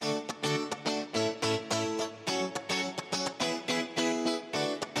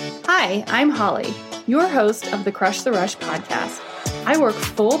Hi, I'm Holly, your host of the Crush the Rush podcast. I work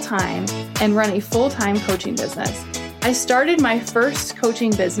full-time and run a full-time coaching business. I started my first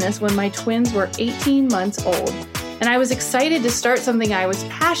coaching business when my twins were 18 months old, and I was excited to start something I was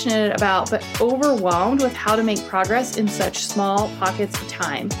passionate about, but overwhelmed with how to make progress in such small pockets of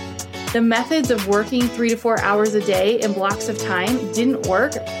time. The methods of working 3 to 4 hours a day in blocks of time didn't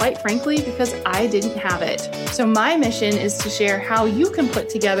work, quite frankly, because I didn't have it. So my mission is to share how you can put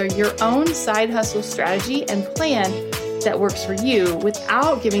together your own side hustle strategy and plan that works for you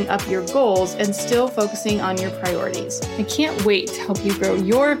without giving up your goals and still focusing on your priorities. I can't wait to help you grow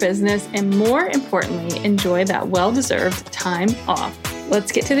your business and, more importantly, enjoy that well-deserved time off.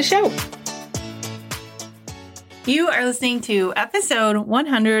 Let's get to the show. You are listening to episode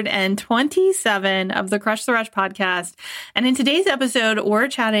 127 of the Crush the Rush podcast. And in today's episode, we're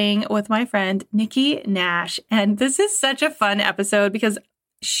chatting with my friend, Nikki Nash. And this is such a fun episode because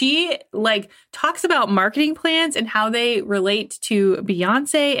she talks about marketing plans and how they relate to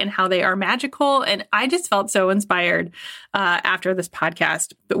Beyonce and how they are magical. And I just felt so inspired after this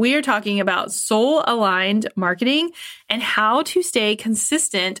podcast. But we are talking about soul-aligned marketing and how to stay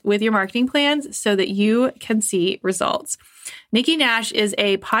consistent with your marketing plans so that you can see results. Nikki Nash is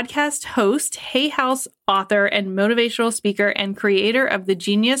a podcast host, Hay House author, and motivational speaker and creator of the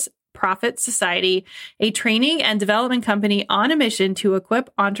Genius Profit Society, a training and development company on a mission to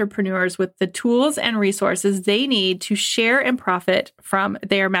equip entrepreneurs with the tools and resources they need to share and profit from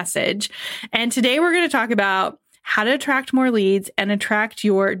their message. And today we're going to talk about how to attract more leads and attract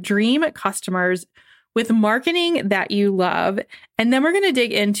your dream customers with marketing that you love. And then we're going to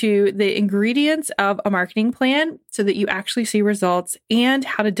dig into the ingredients of a marketing plan so that you actually see results and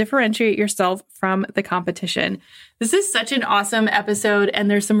how to differentiate yourself from the competition. This is such an awesome episode, and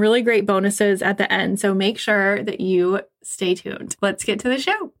there's some really great bonuses at the end. So make sure that you stay tuned. Let's get to the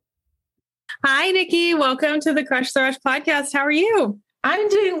show. Hi, Nikki. Welcome to the Crush the Rush podcast. How are you? I'm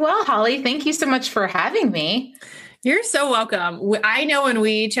doing well, Holly. Thank you so much for having me. You're so welcome. I know when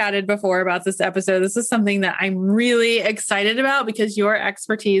we chatted before about this episode, this is something that I'm really excited about because your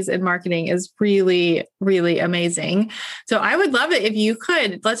expertise in marketing is really, really amazing. So I would love it if you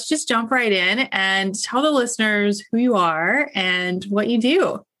could, let's just jump right in and tell the listeners who you are and what you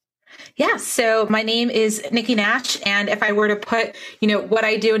do. Yeah. So my name is Nikki Nash. And if I were to put, what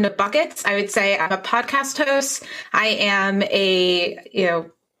I do into buckets, I would say I'm a podcast host. I am a,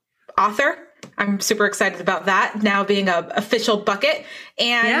 author. I'm super excited about that now being an official bucket.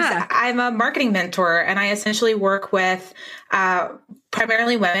 And I'm a marketing mentor, and I essentially work with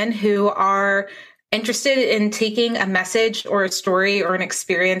primarily women who are interested in taking a message or a story or an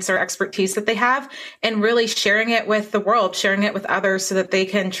experience or expertise that they have and really sharing it with the world, sharing it with others so that they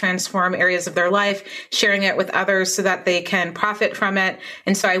can transform areas of their life, sharing it with others so that they can profit from it.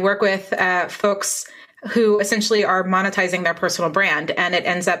 And so I work with folks who essentially are monetizing their personal brand. And it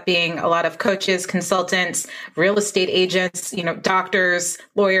ends up being a lot of coaches, consultants, real estate agents, doctors,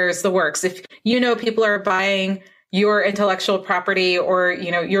 lawyers, the works. If people are buying your intellectual property or,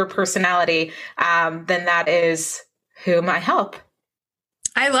 your personality, then that is whom I help.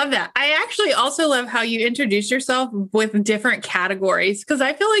 I love that. I actually also love how you introduce yourself with different categories, because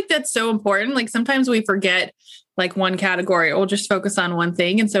I feel like that's so important. Like sometimes we forget one category, we'll just focus on one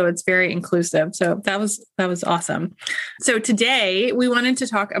thing. And so it's very inclusive. So that was awesome. So today we wanted to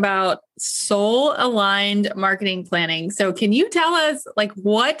talk about soul aligned marketing planning. So can you tell us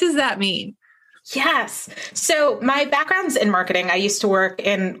what does that mean? Yes. So my background's in marketing. I used to work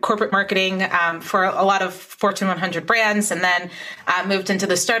in corporate marketing for a lot of Fortune 100 brands, and then moved into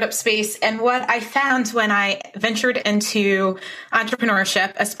the startup space. And what I found when I ventured into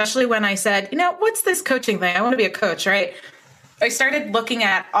entrepreneurship, especially when I said, what's this coaching thing? I want to be a coach, right? I started looking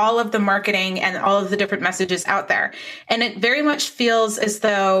at all of the marketing and all of the different messages out there. And it very much feels as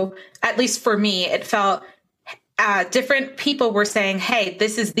though, at least for me, it felt different people were saying, hey,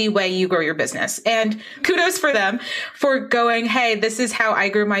 this is the way you grow your business. And kudos for them for going, hey, this is how I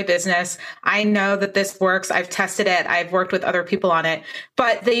grew my business. I know that this works. I've tested it. I've worked with other people on it.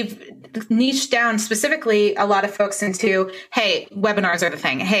 But they've niched down specifically a lot of folks into, hey, webinars are the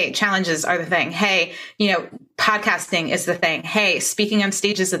thing. Hey, challenges are the thing. Hey, podcasting is the thing. Hey, speaking on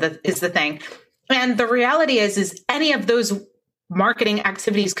stages is the thing. And the reality is any of those marketing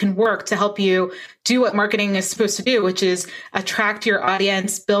activities can work to help you do what marketing is supposed to do, which is attract your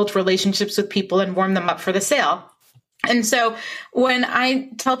audience, build relationships with people, and warm them up for the sale. And so when I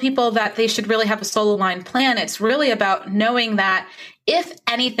tell people that they should really have a soul aligned plan, it's really about knowing that if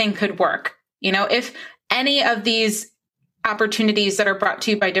anything could work, if any of these opportunities that are brought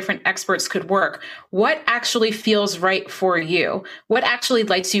to you by different experts could work. What actually feels right for you? What actually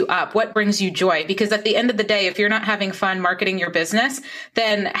lights you up? What brings you joy? Because at the end of the day, if you're not having fun marketing your business,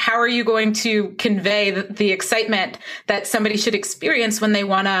 then how are you going to convey the excitement that somebody should experience when they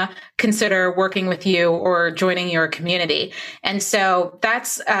want to consider working with you or joining your community? And so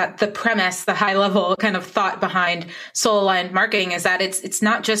that's the premise, the high level kind of thought behind soul aligned marketing, is that it's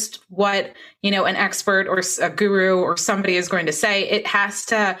not just what, an expert or a guru or somebody is going to say. It has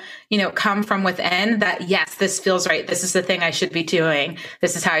to, come from within that, yes, this feels right. This is the thing I should be doing.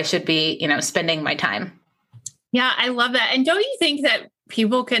 This is how I should be, spending my time. Yeah, I love that. And don't you think that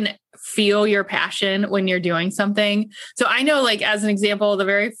people can feel your passion when you're doing something? So I know, like, as an example, the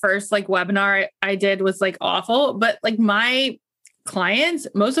very first webinar I did was awful, but my clients,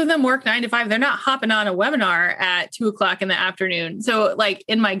 most of them work 9 to 5. They're not hopping on a webinar at 2:00 in the afternoon. So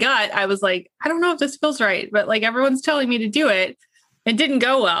in my gut, I was like, I don't know if this feels right, but everyone's telling me to do it. It didn't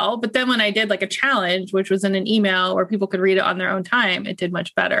go well. But then when I did a challenge, which was in an email where people could read it on their own time, it did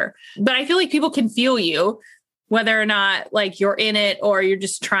much better. But I feel like people can feel you, whether or not you're in it or you're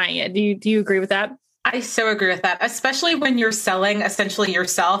just trying it. Do you agree with that? I so agree with that, especially when you're selling essentially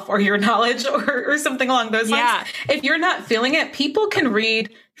yourself or your knowledge or something along those lines. If you're not feeling it, people can read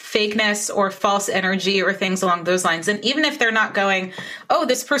fakeness or false energy or things along those lines. And even if they're not going, oh,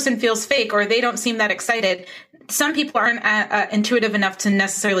 this person feels fake or they don't seem that excited, some people aren't intuitive enough to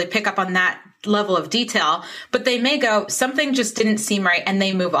necessarily pick up on that level of detail, but they may go, something just didn't seem right, and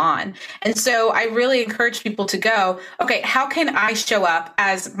they move on. And so I really encourage people to go, okay, how can I show up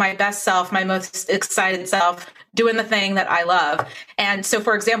as my best self, my most excited self, doing the thing that I love? And so,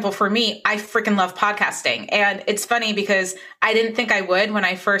 for example, for me, I freaking love podcasting. And it's funny because I didn't think I would when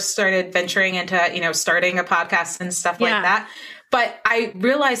I first started venturing into, starting a podcast and stuff like that. But I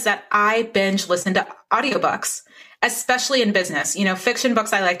realized that I binge listen to audiobooks, especially in business. Fiction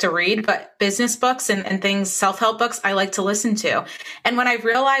books I like to read, but business books and things, self-help books, I like to listen to. And when I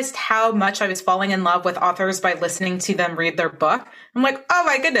realized how much I was falling in love with authors by listening to them read their book, I'm like, oh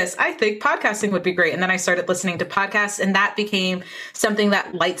my goodness, I think podcasting would be great. And then I started listening to podcasts, and that became something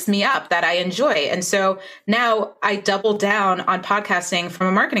that lights me up, that I enjoy. And so now I double down on podcasting from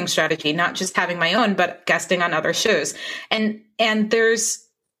a marketing strategy, not just having my own, but guesting on other shows. And there's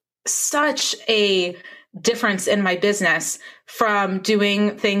such a difference in my business from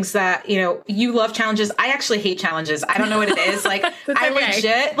doing things that, you love challenges. I actually hate challenges. I don't know what it is. I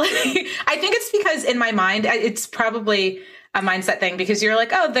legit, I think it's because in my mind, it's probably a mindset thing, because you're like,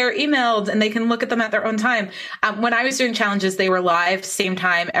 oh, they're emailed and they can look at them at their own time. When I was doing challenges, they were live, same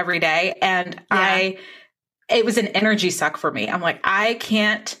time every day. And it was an energy suck for me. I'm like, I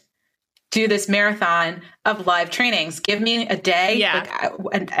can't do this marathon of live trainings. Give me a day,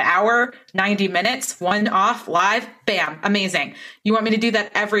 an hour, 90 minutes, one off live, bam, amazing. You want me to do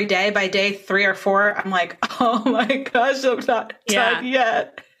that every day by day 3 or 4? I'm like, oh my gosh, I'm not done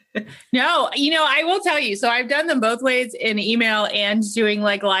yet. No, I will tell you. So I've done them both ways, in email and doing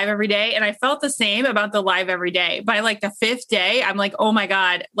live every day. And I felt the same about the live every day. By the 5th day, I'm like, oh my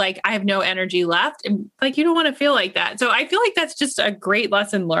God, I have no energy left. And you don't want to feel like that. So I feel like that's just a great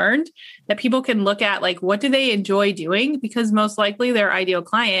lesson learned, that people can look at what do they enjoy doing? Because most likely their ideal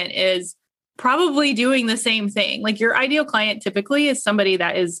client is probably doing the same thing. Your ideal client typically is somebody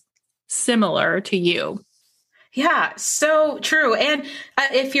that is similar to you. Yeah, so true. And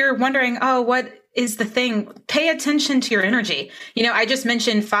if you're wondering, oh, what is the thing? Pay attention to your energy. I just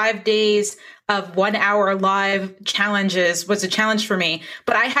mentioned 5 days of 1 hour live challenges was a challenge for me,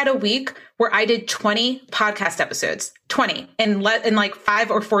 but I had a week where I did 20 podcast episodes, 20 in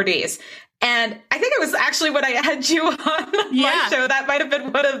 5 or 4 days. And I think it was actually when I had you on my show. That might have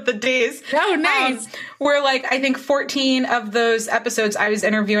been one of the days. Oh, nice. Where I think 14 of those episodes I was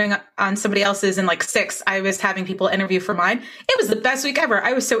interviewing on somebody else's, and 6 I was having people interview for mine. It was the best week ever.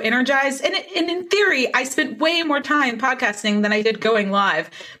 I was so energized. And in theory, I spent way more time podcasting than I did going live.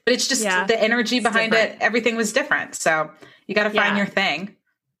 But it's just the energy behind it. Everything was different. So you got to find your thing.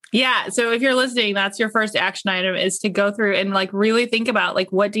 Yeah. So if you're listening, that's your first action item, is to go through and really think about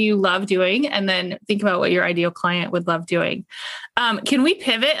what do you love doing? And then think about what your ideal client would love doing. Can we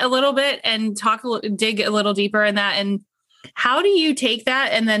pivot a little bit and dig a little deeper in that? And how do you take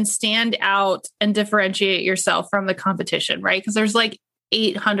that and then stand out and differentiate yourself from the competition, right? Because there's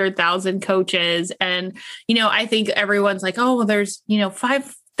 800,000 coaches. And, I think everyone's like, oh, well, there's,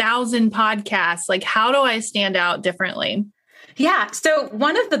 5,000 podcasts. How do I stand out differently? Yeah. So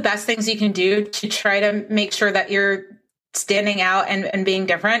one of the best things you can do to try to make sure that you're standing out and being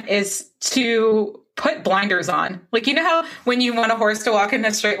different is to put blinders on. Like, you know how when you want a horse to walk in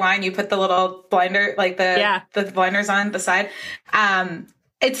a straight line, you put the little blinder, like the blinders on the side.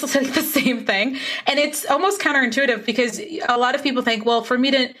 It's like the same thing. And it's almost counterintuitive because a lot of people think, well, for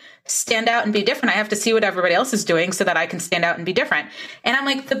me to stand out and be different, I have to see what everybody else is doing so that I can stand out and be different. And I'm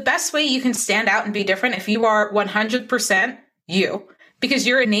like, the best way you can stand out and be different if you are 100% you, because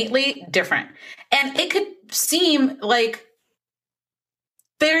you're innately different. And it could seem like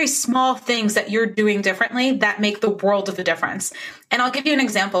very small things that you're doing differently that make the world of a difference. And I'll give you an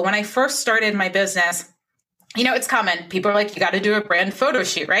example. When I first started my business, you know, it's common. People are like, you got to do a brand photo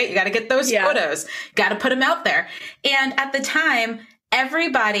shoot, right? You got to get those photos, got to put them out there. And at the time,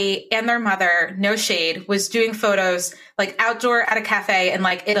 everybody and their mother, no shade, was doing photos like outdoor at a cafe in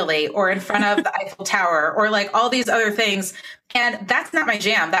like Italy or in front of the Eiffel Tower or like all these other things. And that's not my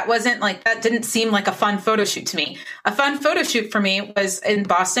jam. That didn't seem like a fun photo shoot to me. A fun photo shoot for me was in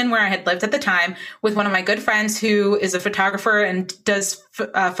Boston, where I had lived at the time, with one of my good friends who is a photographer and does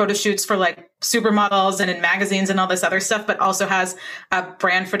photo shoots for like supermodels and in magazines and all this other stuff, but also has a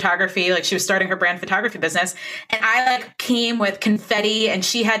brand photography. Like, she was starting her brand photography business. And I like came with confetti, and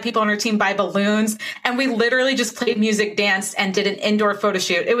she had people on her team buy balloons. And we literally just played music, danced, and did an indoor photo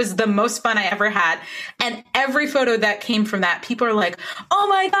shoot. It was the most fun I ever had. And every photo that came from that, people are like, oh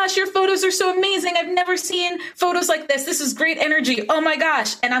my gosh, your photos are so amazing. I've never seen photos like this. This is great energy. Oh my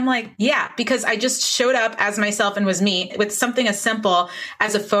gosh. And I'm like, yeah, because I just showed up as myself and was me with something as simple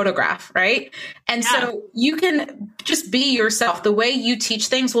as a photograph, right? And so you can just be yourself. The way you teach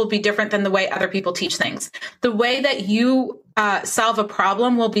things will be different than the way other people teach things. The way that you solve a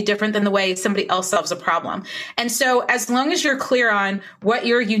problem will be different than the way somebody else solves a problem. And so as long as you're clear on what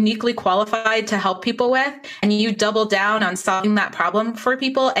you're uniquely qualified to help people with, and you double down on solving that problem for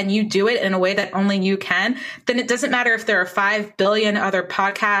people, and you do it in a way that only you can, then it doesn't matter if there are 5 billion other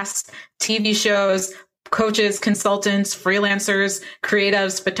podcasts, TV shows, coaches, consultants, freelancers,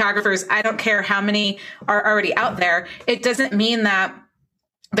 creatives, photographers. I don't care how many are already out there. It doesn't mean that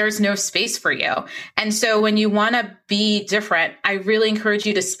there's no space for you. And so when you want to be different, I really encourage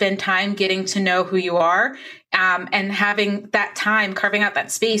you to spend time getting to know who you are, and having that time, carving out that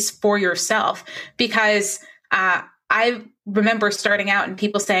space for yourself. Because I remember starting out and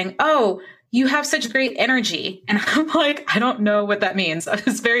people saying, oh, you have such great energy. And I'm like, I don't know what that means.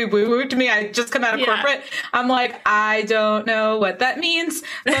 It's very woo-woo to me. I just come out of corporate. I'm like, I don't know what that means,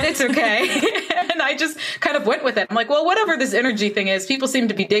 but it's okay. And I just kind of went with it. I'm like, well, whatever this energy thing is, people seem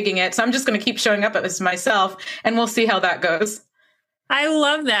to be digging it. So I'm just going to keep showing up as myself, and we'll see how that goes. I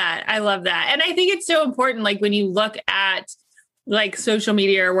love that. I love that. And I think it's so important. Like, when you look at like social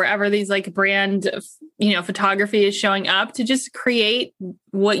media or wherever these like brand, photography is showing up, to just create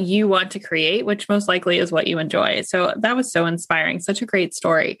what you want to create, which most likely is what you enjoy. So that was so inspiring. Such a great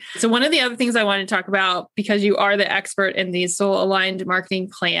story. So one of the other things I want to talk about, because you are the expert in these soul aligned marketing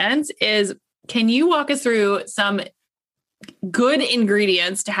plans, is, can you walk us through some good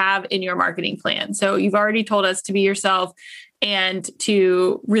ingredients to have in your marketing plan? So you've already told us to be yourself and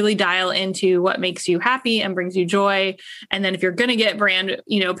to really dial into what makes you happy and brings you joy. And then if you're going to get brand,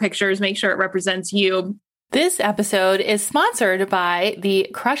 pictures, make sure it represents you. This episode is sponsored by the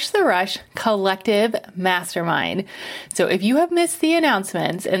Crush the Rush Collective Mastermind. So if you have missed the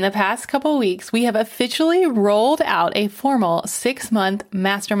announcements in the past couple of weeks, we have officially rolled out a formal 6-month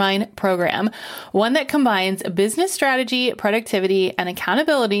mastermind program, one that combines business strategy, productivity, and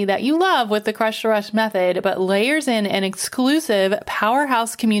accountability that you love with the Crush the Rush method, but layers in an exclusive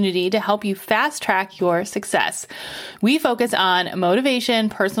powerhouse community to help you fast track your success. We focus on motivation,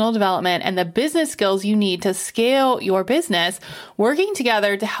 personal development, and the business skills you need to scale your business, working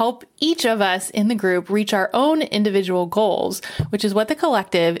together to help each of us in the group reach our own individual goals, which is what the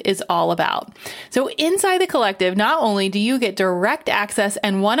collective is all about. So inside the collective, not only do you get direct access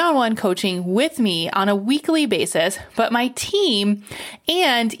and one-on-one coaching with me on a weekly basis, but my team,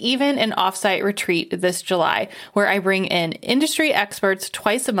 and even an offsite retreat this July, where I bring in industry experts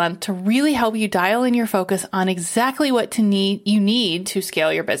twice a month to really help you dial in your focus on exactly what you need to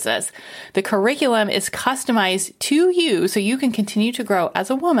scale your business. The curriculum is customized to you so you can continue to grow as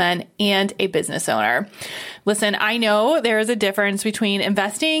a woman and a business owner. Listen, I know there is a difference between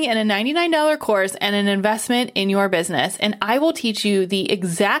investing in a $99 course and an investment in your business, and I will teach you the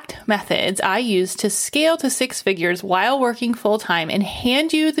exact methods I use to scale to 6 figures while working full-time, and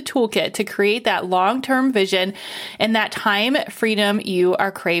hand you the toolkit to create that long-term vision and that time freedom you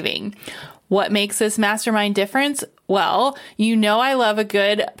are craving. What makes this mastermind different? Well, you know I love a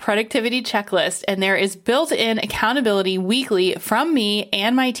good productivity checklist, and there is built-in accountability weekly from me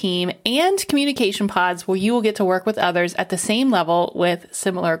and my team, and communication pods where you will get to work with others at the same level with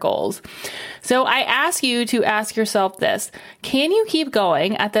similar goals. So I ask you to ask yourself this: can you keep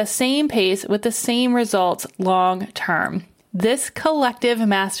going at the same pace with the same results long term? This collective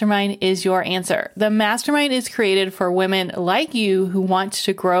mastermind is your answer. The mastermind is created for women like you who want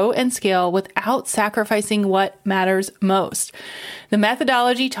to grow and scale without sacrificing what matters most. The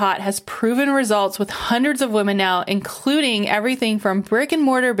methodology taught has proven results with hundreds of women now, including everything from brick and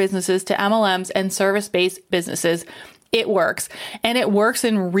mortar businesses to MLMs and service-based businesses. It works, and it works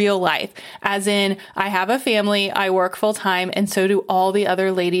in real life, as in I have a family, I work full time, and so do all the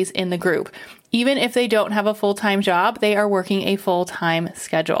other ladies in the group. Even if they don't have a full-time job, they are working a full-time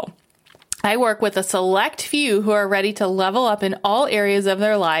schedule. I work with a select few who are ready to level up in all areas of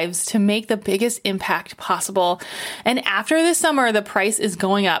their lives to make the biggest impact possible. And after this summer, the price is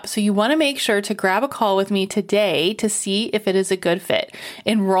going up. So you want to make sure to grab a call with me today to see if it is a good fit.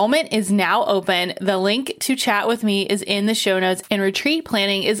 Enrollment is now open. The link to chat with me is in the show notes, and retreat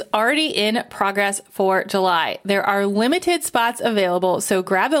planning is already in progress for July. There are limited spots available. So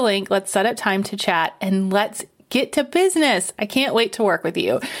grab the link. Let's set up time to chat, and let's get to business. I can't wait to work with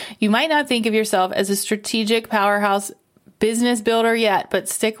you. You might not think of yourself as a strategic powerhouse business builder yet, but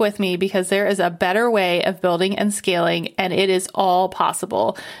stick with me because there is a better way of building and scaling, and it is all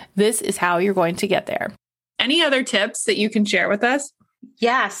possible. This is how you're going to get there. Any other tips that you can share with us?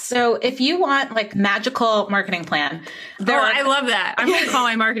 Yeah. So if you want like magical marketing plan, I love that. I'm going to call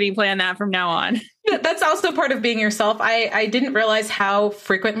my marketing plan that from now on. That's also part of being yourself. I didn't realize how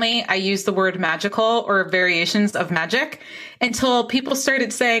frequently I use the word magical or variations of magic until people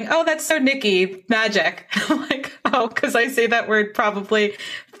started saying, "Oh, that's so Nikki, magic." I'm like, oh, because I say that word probably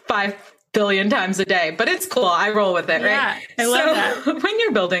 5 billion times a day, but it's cool. I roll with it, yeah, right? I love that. When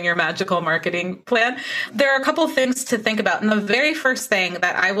you're building your magical marketing plan, there are a couple of things to think about. And the very first thing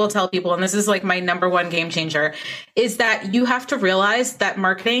that I will tell people, and this is like my number one game changer, is that you have to realize that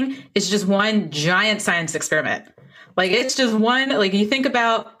marketing is just one giant science experiment. Like it's just one, like you think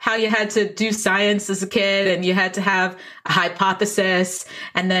about how you had to do science as a kid and you had to have a hypothesis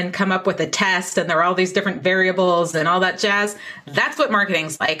and then come up with a test and there are all these different variables and all that jazz. That's what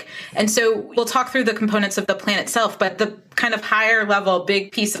marketing's like. And so we'll talk through the components of the plan itself, but the kind of higher level,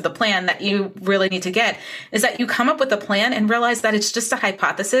 big piece of the plan that you really need to get is that you come up with a plan and realize that it's just a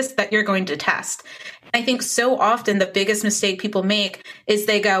hypothesis that you're going to test. I think so often the biggest mistake people make is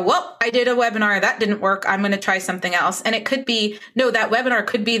they go, well, I did a webinar, that didn't work, I'm going to try something else. And it could be, no, that webinar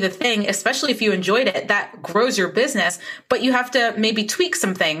could be the thing, especially if you enjoyed it, that grows your business, but you have to maybe tweak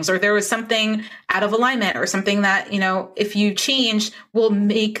some things, or there was something out of alignment or something that, you know, if you change will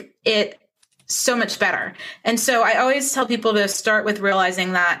make it so much better. And so I always tell people to start with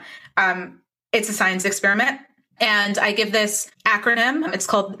realizing that it's a science experiment. And I give this acronym. It's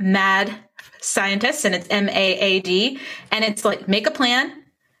called MAD Scientists, and it's MAAD. And it's like, make a plan,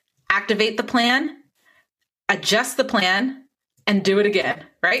 activate the plan, adjust the plan, and do it again,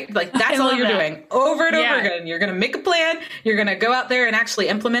 right? Like that's all you're doing over and over again. You're going to make a plan. You're going to go out there and actually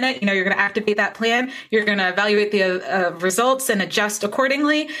implement it. You know, you're going to activate that plan. You're going to evaluate the results and adjust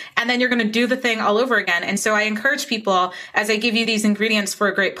accordingly. And then you're going to do the thing all over again. And so I encourage people, as I give you these ingredients for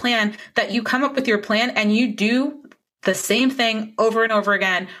a great plan, that you come up with your plan and you do the same thing over and over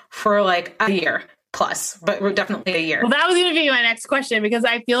again for like a year plus, but we're definitely a year. Well, that was going to be my next question, because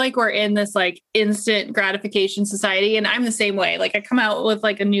I feel like we're in this like instant gratification society, and I'm the same way. Like I come out with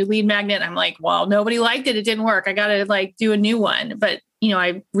like a new lead magnet. I'm like, well, nobody liked it. It didn't work. I got to like do a new one. But, you know,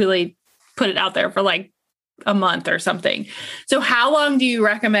 I really put it out there for like a month or something. So how long do you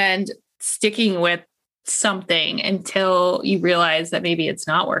recommend sticking with something until you realize that maybe it's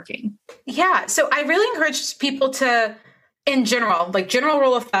not working? Yeah. So I really encourage people to, in general, like general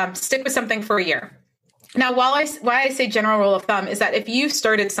rule of thumb, stick with something for a year. Now, why I say general rule of thumb is that if you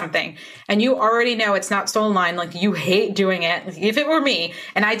started something and you already know it's not so aligned, like you hate doing it, if it were me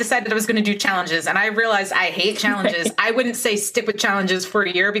and I decided I was going to do challenges and I realized I hate challenges, right, I wouldn't say stick with challenges for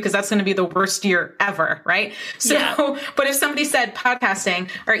a year, because that's going to be the worst year ever, right? So, but if somebody said podcasting,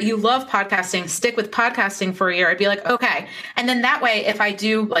 or you love podcasting, stick with podcasting for a year, I'd be like, okay. And then that way, if I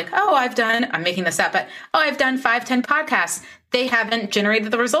do like, I'm making this up, but I've done 5-10 podcasts, they haven't generated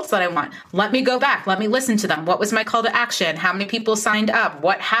the results that I want. Let me go back. Let me listen to them. What was my call to action? How many people signed up?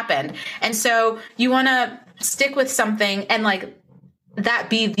 What happened? And so you want to stick with something and like that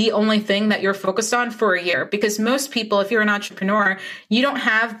be the only thing that you're focused on for a year. Because most people, if you're an entrepreneur, you don't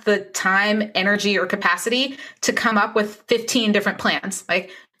have the time, energy, or capacity to come up with 15 different plans.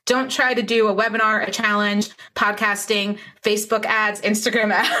 Like Don't try to do a webinar, a challenge, podcasting, Facebook ads,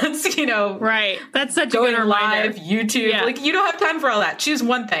 Instagram ads, Right. That's such a going good reminder. live, YouTube. Yeah. Like, you don't have time for all that. Choose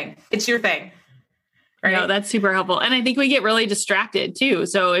one thing. It's your thing. Right. No, that's super helpful. And I think we get really distracted too.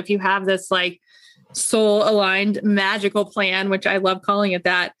 So if you have this like soul aligned magical plan, which I love calling it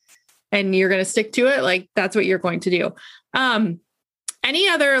that, and you're going to stick to it, like that's what you're going to do. Any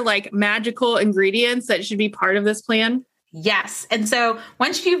other like magical ingredients that should be part of this plan? Yes. And so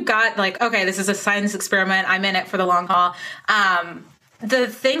once you've got like, okay, this is a science experiment, I'm in it for the long haul. The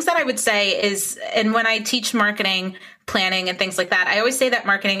things that I would say is, and when I teach marketing, planning and things like that, I always say that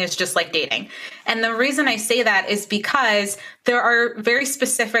marketing is just like dating. And the reason I say that is because there are very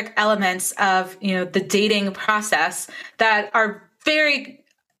specific elements of, the dating process that are very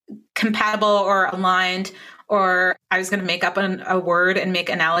compatible or aligned, or I was going to make up a word and make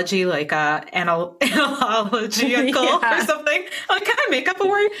analogy like analogical or something. Like, can I make up a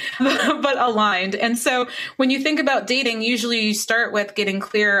word? But aligned. And so when you think about dating, usually you start with getting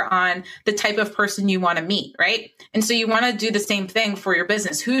clear on the type of person you want to meet, right? And so you want to do the same thing for your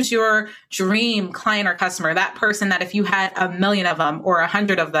business. Who's your dream client or customer? That person that if you had 1 million of them or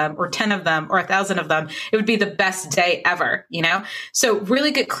 100 of them or 10 of them or 1,000 of them, it would be the best day ever, So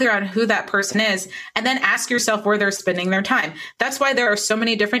really get clear on who that person is, and then ask yourself where they're spending their time. That's why there are so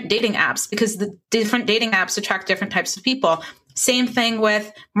many different dating apps, because the different dating apps attract different types of people. Same thing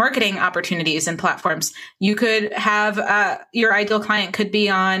with marketing opportunities and platforms. You could have your ideal client could be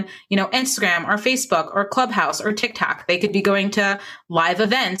on, Instagram or Facebook or Clubhouse or TikTok. They could be going to live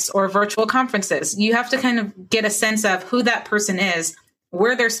events or virtual conferences. You have to kind of get a sense of who that person is,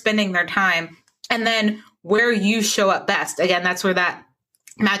 where they're spending their time, and then where you show up best. Again, that's where that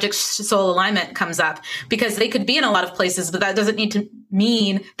magic soul alignment comes up, because they could be in a lot of places, but that doesn't need to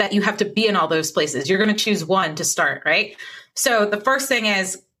mean that you have to be in all those places. You're going to choose one to start, right? So the first thing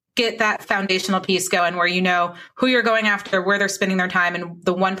is get that foundational piece going where you know who you're going after, where they're spending their time, and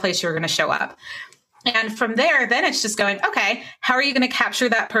the one place you're going to show up. And from there, then it's just going, okay, how are you going to capture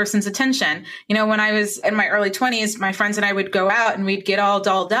that person's attention? When I was in my early 20s, my friends and I would go out and we'd get all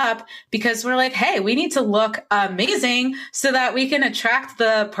dolled up because we're like, hey, we need to look amazing so that we can attract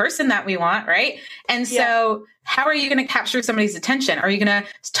the person that we want, right? And so how are you going to capture somebody's attention? Are you going to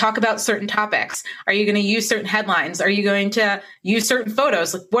talk about certain topics? Are you going to use certain headlines? Are you going to use certain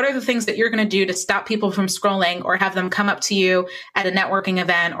photos? Like, what are the things that you're going to do to stop people from scrolling or have them come up to you at a networking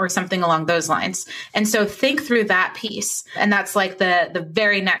event or something along those lines? And so think through that piece. And that's like the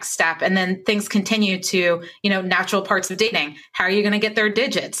very next step. And then things continue to, natural parts of dating. How are you going to get their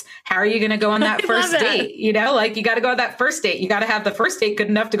digits? How are you going to go on that first date? You got to go on that first date. You got to have the first date good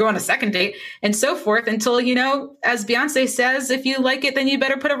enough to go on a second date, and so forth until, as Beyonce says, if you like it, then you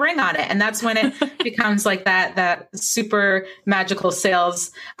better put a ring on it. And that's when it becomes like that super magical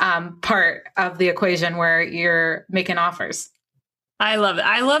sales part of the equation where you're making offers. I love it.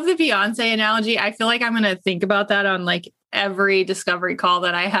 I love the Beyonce analogy. I feel like I'm going to think about that on like every discovery call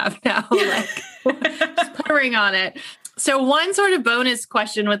that I have now, like just put a ring on it. So one sort of bonus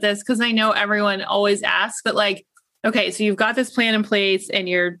question with this, because I know everyone always asks, but like, okay, so you've got this plan in place and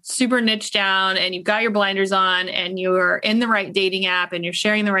you're super niche down and you've got your blinders on and you're in the right dating app and you're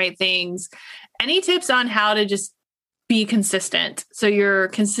sharing the right things. Any tips on how to just be consistent? So you're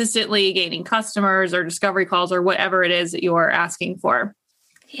consistently gaining customers or discovery calls or whatever it is that you're asking for.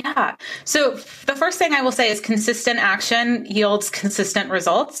 Yeah. So the first thing I will say is consistent action yields consistent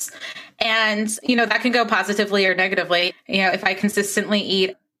results. And, that can go positively or negatively. If I consistently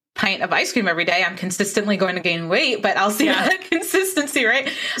eat pint of ice cream every day, I'm consistently going to gain weight, but I'll see that consistency, right?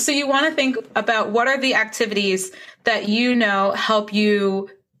 So you want to think about what are the activities that help you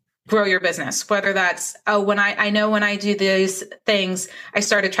grow your business, whether that's, when I do these things, I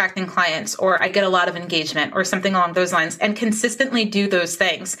start attracting clients, or I get a lot of engagement or something along those lines, and consistently do those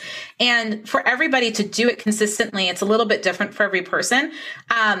things. And for everybody to do it consistently, it's a little bit different for every person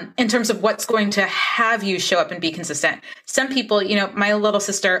in terms of what's going to have you show up and be consistent. Some people, my little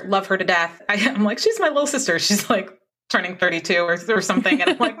sister, love her to death. I'm like, she's my little sister. She's like turning 32 or something. And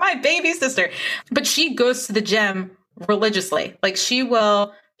I'm like, my baby sister. But she goes to the gym religiously. Like, she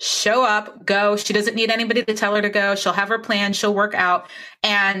will show up, go. She doesn't need anybody to tell her to go. She'll have her plan. She'll work out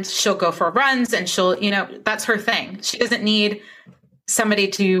and she'll go for runs, and she'll, that's her thing. She doesn't need somebody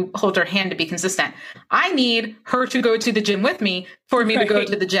to hold her hand to be consistent. I need her to go to the gym with me for me to go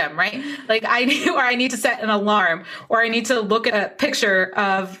to the gym, right? Like, I need to set an alarm, or I need to look at a picture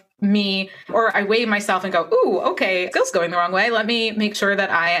of me, or I weigh myself and go, ooh, okay, scale's going the wrong way. Let me make sure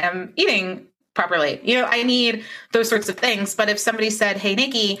that I am eating properly. I need those sorts of things. But if somebody said, hey,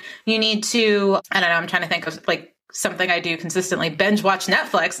 Nikki, you need to, I don't know, I'm trying to think of like something I do consistently. Binge watch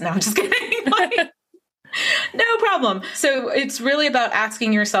Netflix. No, I'm just kidding. Like, no problem. So it's really about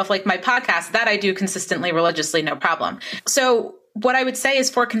asking yourself, like my podcast that I do consistently, religiously, no problem. So what I would say is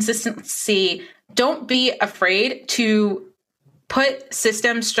for consistency, don't be afraid to put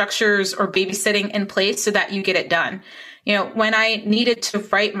systems, structures, or babysitting in place so that you get it done. You know, when I needed to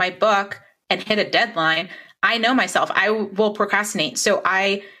write my book and hit a deadline, I know myself, I will procrastinate. So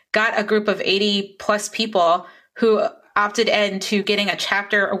I got a group of 80 plus people who opted into getting a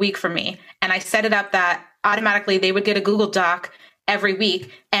chapter a week from me. And I set it up that automatically they would get a Google Doc every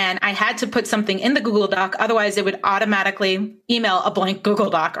week. And I had to put something in the Google Doc. Otherwise, it would automatically email a blank Google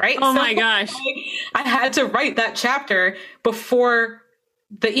Doc, right? Oh my gosh. I had to write that chapter before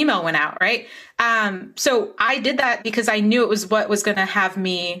the email went out, right? So I did that because I knew it was what was going to have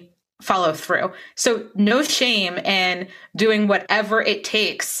me follow through. So no shame in doing whatever it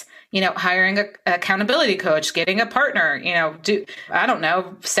takes, you know, hiring an accountability coach, getting a partner, you know,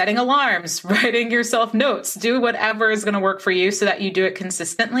 setting alarms, writing yourself notes, do whatever is going to work for you so that you do it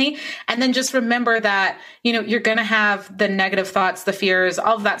consistently. And then just remember that, you know, you're going to have the negative thoughts, the fears,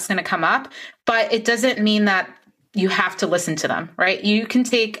 all of that's going to come up, but it doesn't mean that you have to listen to them, right? You can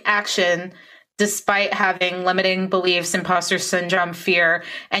take action despite having limiting beliefs, imposter syndrome, fear,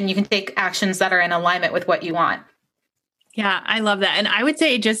 and you can take actions that are in alignment with what you want. Yeah, I love that. And I would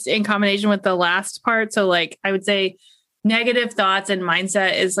say just in combination with the last part. So like, I would say negative thoughts and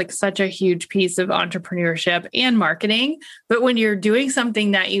mindset is like such a huge piece of entrepreneurship and marketing. But when you're doing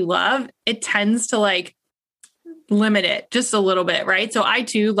something that you love, it tends to like limit it just a little bit, right? So I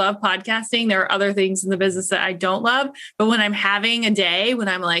too love podcasting. There are other things in the business that I don't love, but when I'm having a day when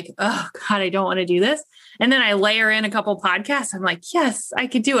I'm like, oh God, I don't want to do this. And then I layer in a couple podcasts, I'm like, yes, I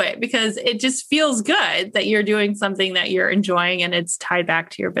could do it because it just feels good that you're doing something that you're enjoying and it's tied back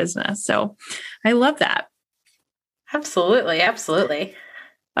to your business. So I love that. Absolutely. Absolutely.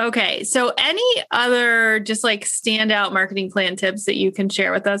 Okay. So any other just like standout marketing plan tips that you can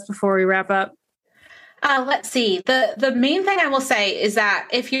share with us before we wrap up? Let's see. The main thing I will say is that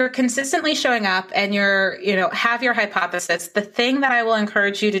if you're consistently showing up and have your hypothesis, the thing that I will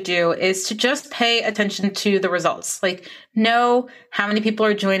encourage you to do is to just pay attention to the results. Like know how many people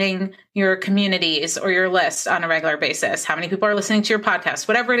are joining your communities or your list on a regular basis, how many people are listening to your podcast,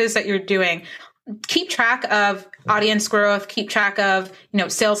 whatever it is that you're doing. Keep track of audience growth, keep track of,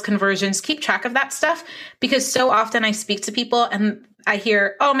 sales conversions, keep track of that stuff, because so often I speak to people and I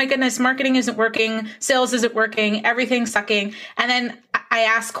hear, oh my goodness, marketing isn't working, sales isn't working, everything's sucking. And then I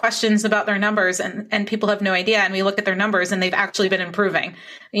ask questions about their numbers and people have no idea. And we look at their numbers and they've actually been improving,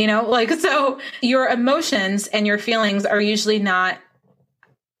 so your emotions and your feelings are usually not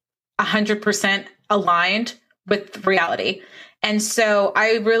 100% aligned with reality. And so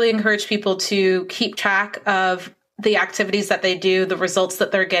I really encourage people to keep track of the activities that they do, the results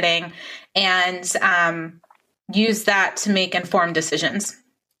that they're getting, and use that to make informed decisions.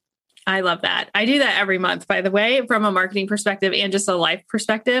 I love that. I do that every month, by the way, from a marketing perspective and just a life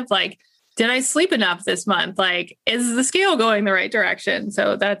perspective. Like, did I sleep enough this month? Like, is the scale going the right direction?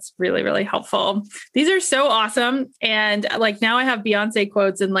 So that's really, really helpful. These are so awesome. And like now I have Beyonce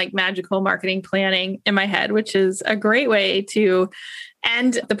quotes and like magical marketing planning in my head, which is a great way to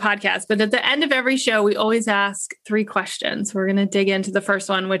end the podcast. But at the end of every show, we always ask 3 questions. We're going to dig into the first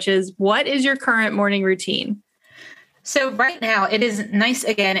one, which is, what is your current morning routine? So right now it is nice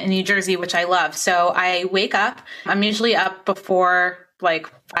again in New Jersey, which I love. So I wake up, I'm usually up before like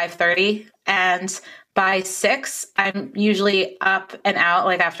 5:30, and by 6, I'm usually up and out,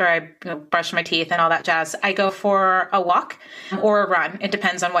 like after I brush my teeth and all that jazz. I go for a walk or a run. It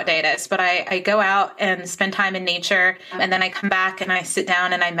depends on what day it is, but I go out and spend time in nature. And then I come back and I sit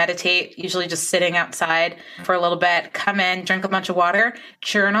down and I meditate, usually just sitting outside for a little bit, come in, drink a bunch of water,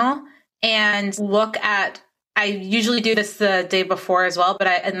 journal, and I usually do this the day before as well,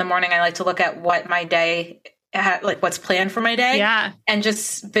 but in the morning, I like to look at what my day, like what's planned for my day, and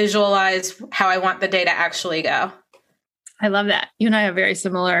just visualize how I want the day to actually go. I love that. You and I have very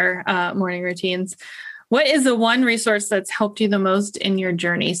similar morning routines. What is the one resource that's helped you the most in your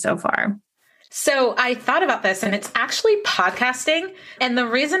journey so far? So I thought about this, and it's actually podcasting. And the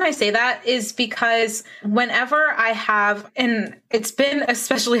reason I say that is because whenever I have, and it's been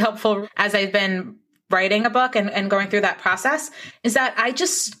especially helpful as I've been writing a book and going through that process, is that I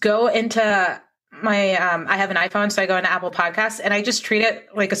just go into my, I have an iPhone, so I go into Apple Podcasts and I just treat it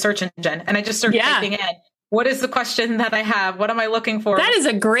like a search engine, and I just start typing in, what is the question that I have? What am I looking for? That is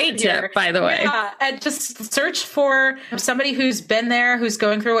a great tip, by the way. Yeah, and just search for somebody who's been there, who's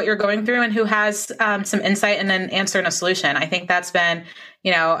going through what you're going through, and who has some insight and an answer and a solution. I think that's been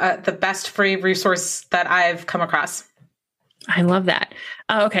the best free resource that I've come across. I love that.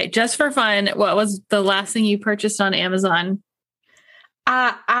 Okay. Just for fun, what was the last thing you purchased on Amazon?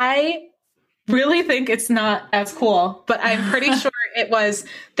 I really think it's not as cool, but I'm pretty sure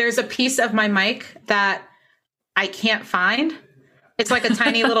there's a piece of my mic that I can't find. It's like a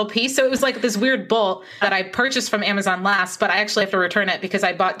tiny little piece. So it was like this weird bolt that I purchased from Amazon last, but I actually have to return it because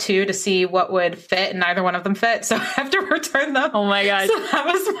I bought 2 to see what would fit and neither one of them fit. So I have to return them. Oh my gosh. So that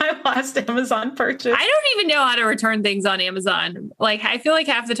was my last Amazon purchase. I don't even know how to return things on Amazon. Like, I feel like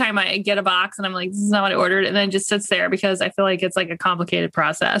half the time I get a box and I'm like, this is not what I ordered. And then it just sits there because I feel like it's like a complicated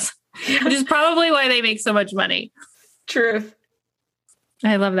process, which is probably why they make so much money. Truth.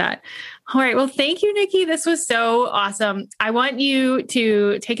 I love that. All right. Well, thank you, Nikki. This was so awesome. I want you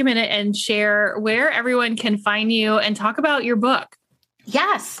to take a minute and share where everyone can find you and talk about your book.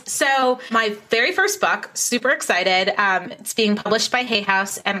 Yes. So my very first book, super excited. It's being published by Hay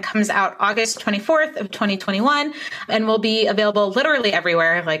House and comes out August 24th of 2021 and will be available literally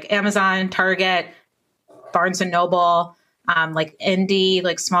everywhere, like Amazon, Target, Barnes and Noble, like indie,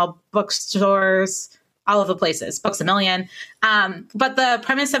 like small bookstores, all of the places, Books A Million. But the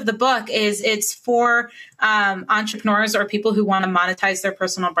premise of the book is it's for entrepreneurs or people who want to monetize their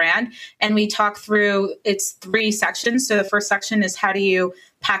personal brand. And we talk through its 3 sections. So the first section is how do you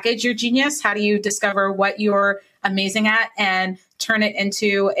package your genius? How do you discover what you're amazing at and turn it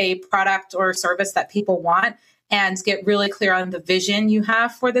into a product or service that people want? And get really clear on the vision you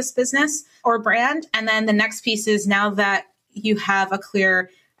have for this business or brand. And then the next piece is now that you have a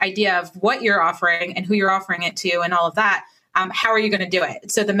clear idea of what you're offering and who you're offering it to and all of that, how are you going to do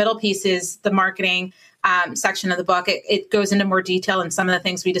it? So the middle piece is the marketing section of the book. It goes into more detail in some of the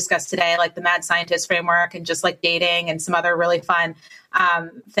things we discussed today, like the Mad Scientist framework and just like dating and some other really fun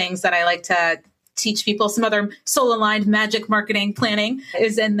things that I like to teach people. Some other soul-aligned magic marketing planning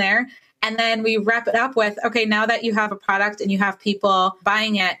is in there. And then we wrap it up with, okay, now that you have a product and you have people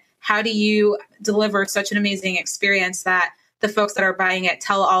buying it, how do you deliver such an amazing experience that the folks that are buying it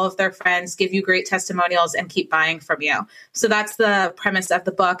tell all of their friends, give you great testimonials, and keep buying from you? So that's the premise of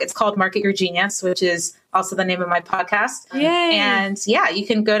the book. It's called Market Your Genius, which is also the name of my podcast. Yay. And yeah, you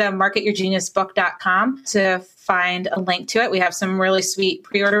can go to marketyourgeniusbook.com to find a link to it. We have some really sweet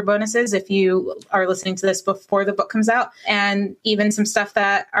pre-order bonuses if you are listening to this before the book comes out, and even some stuff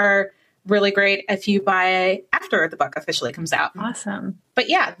that are really great if you buy after the book officially comes out. Awesome. But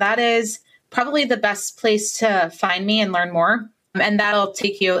yeah, that is probably the best place to find me and learn more. And that'll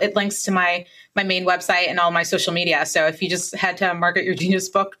take you, it links to my main website and all my social media. So if you just head to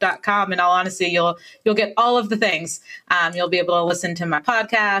marketyourgeniusbook.com, in all honesty, you'll get all of the things. You'll be able to listen to my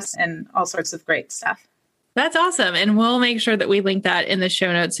podcast and all sorts of great stuff. That's awesome. And we'll make sure that we link that in the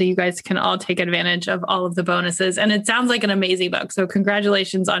show notes so you guys can all take advantage of all of the bonuses. And it sounds like an amazing book. So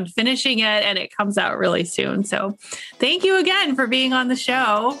congratulations on finishing it. And it comes out really soon. So thank you again for being on the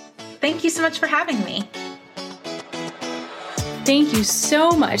show. Thank you so much for having me. Thank you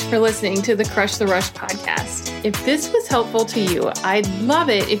so much for listening to the Crush the Rush podcast. If this was helpful to you, I'd love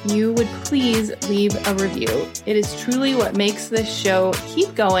it if you would please leave a review. It is truly what makes this show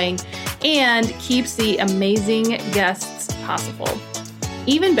keep going and keeps the amazing guests possible.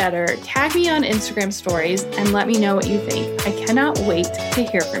 Even better, tag me on Instagram stories and let me know what you think. I cannot wait to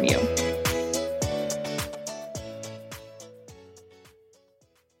hear from you.